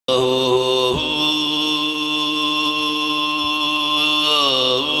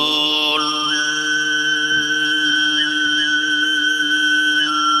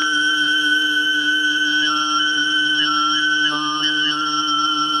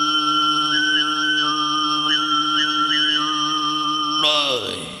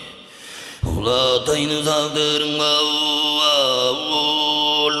곁에 있는 사람들은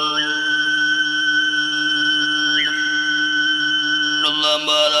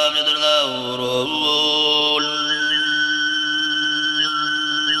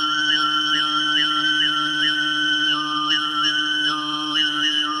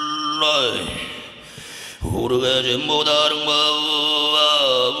모르게 전부 다른 법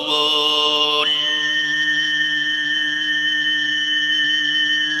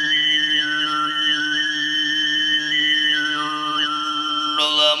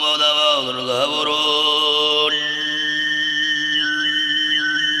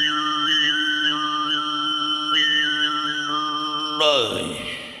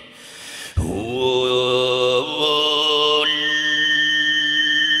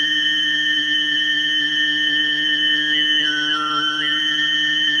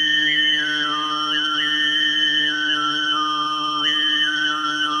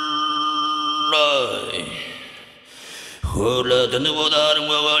흘러든 누구다른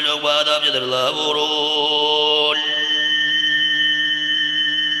권력 받아들여 라보로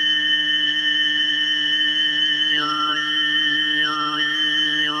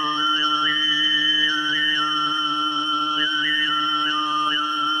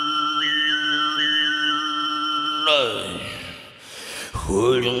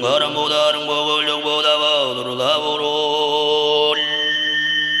훌륭한 모다른 권력보다 받아들여 라보로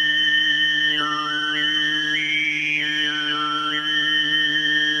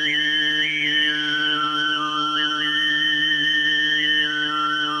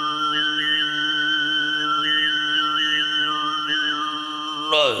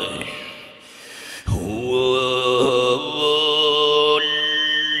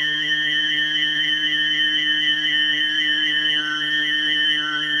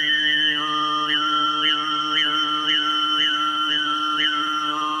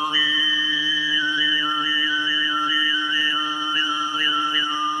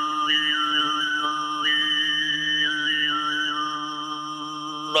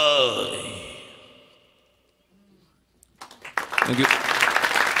Thank you.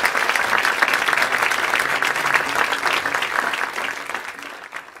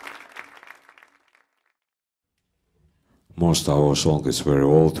 Most of our song is very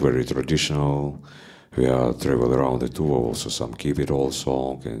old, very traditional. We are travel around the tour, also some keep it all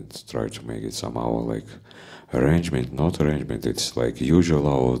song and try to make it somehow like arrangement, not arrangement. It's like usual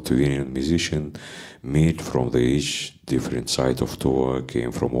our Tuinian musician meet from the each different side of tour,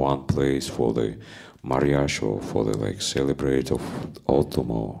 came from one place for the mariage or for the like celebrate of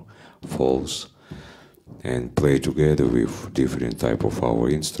autumn or falls, and play together with different type of our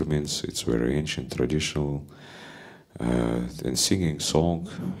instruments. It's very ancient, traditional. And singing song.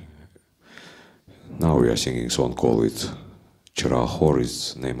 Now we are singing song called it Chirahor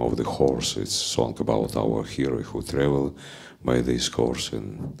is name of the horse. It's song about our hero who travel by this course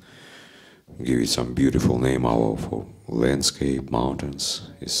and give it some beautiful name our for landscape,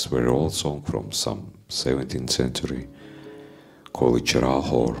 mountains. It's very old song from some 17th century. Call it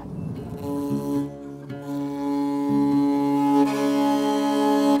Chirahor.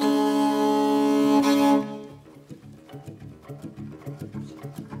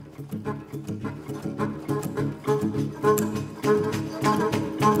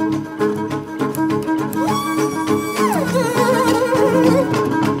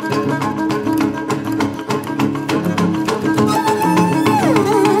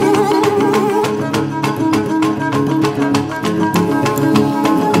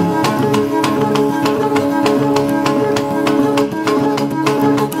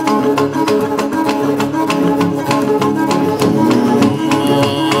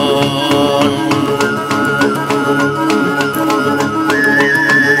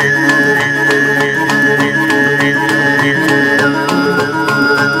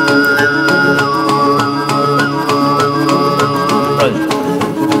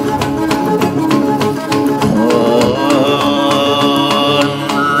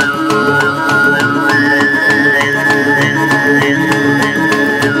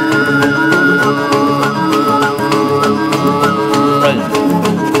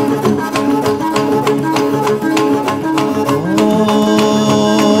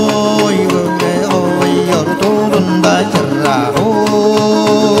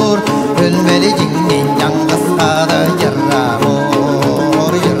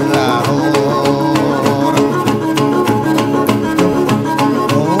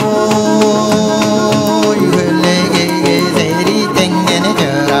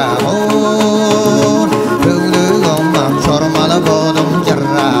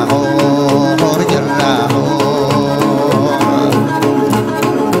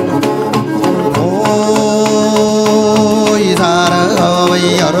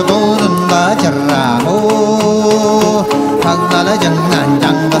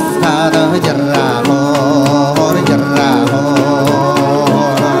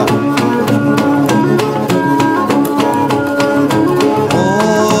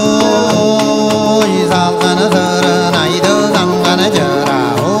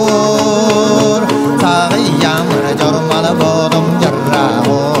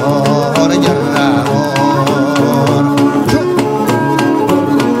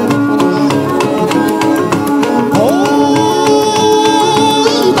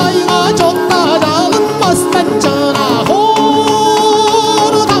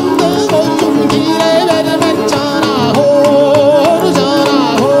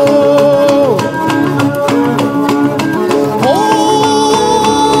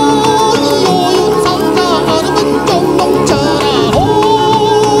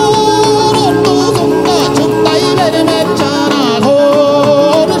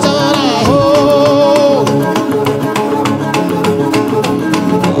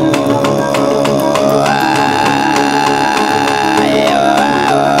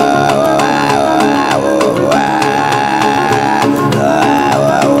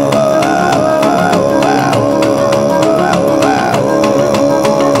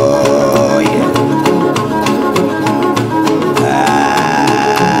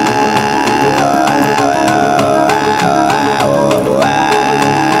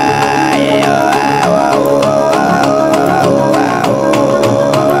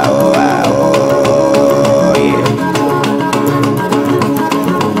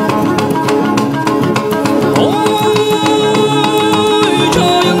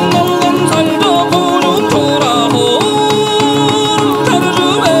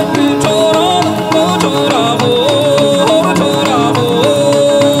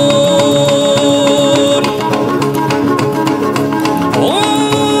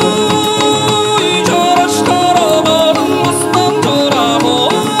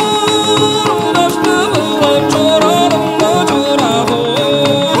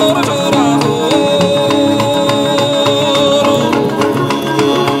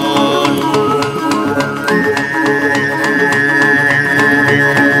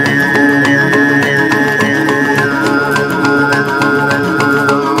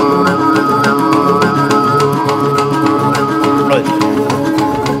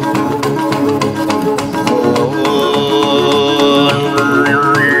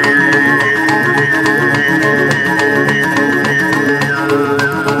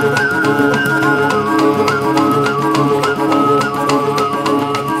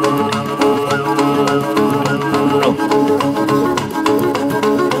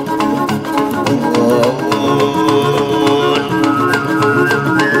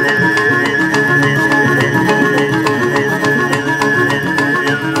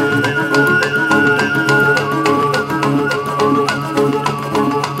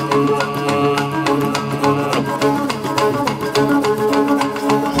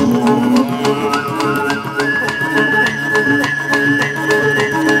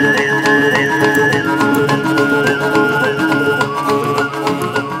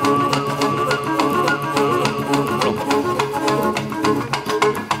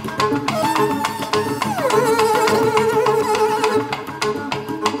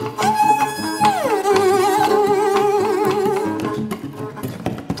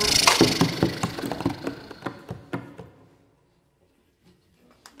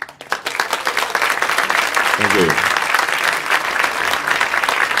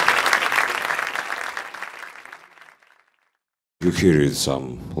 you hear it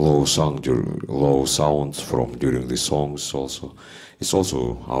some low sounds from during the songs also. It's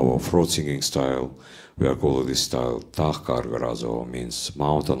also our throat singing style. We are calling this style tah kargarazo, means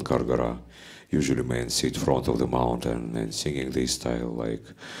mountain kargara. Usually men sit in front of the mountain and singing this style like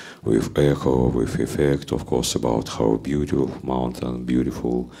with echo, with effect, of course, about how beautiful,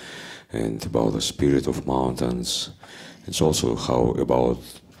 and about the spirit of mountains. It's also about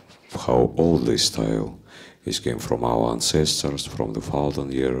how old this style is came from our ancestors, from the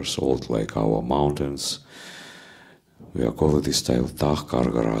 1,000 years old, like our mountains. We are calling this style Tah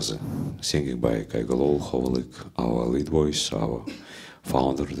Kargaraze, singing by Kaigalol Hovelik, our lead voice, our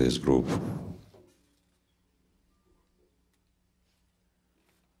founder of this group.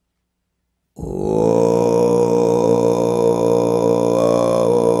 Oh.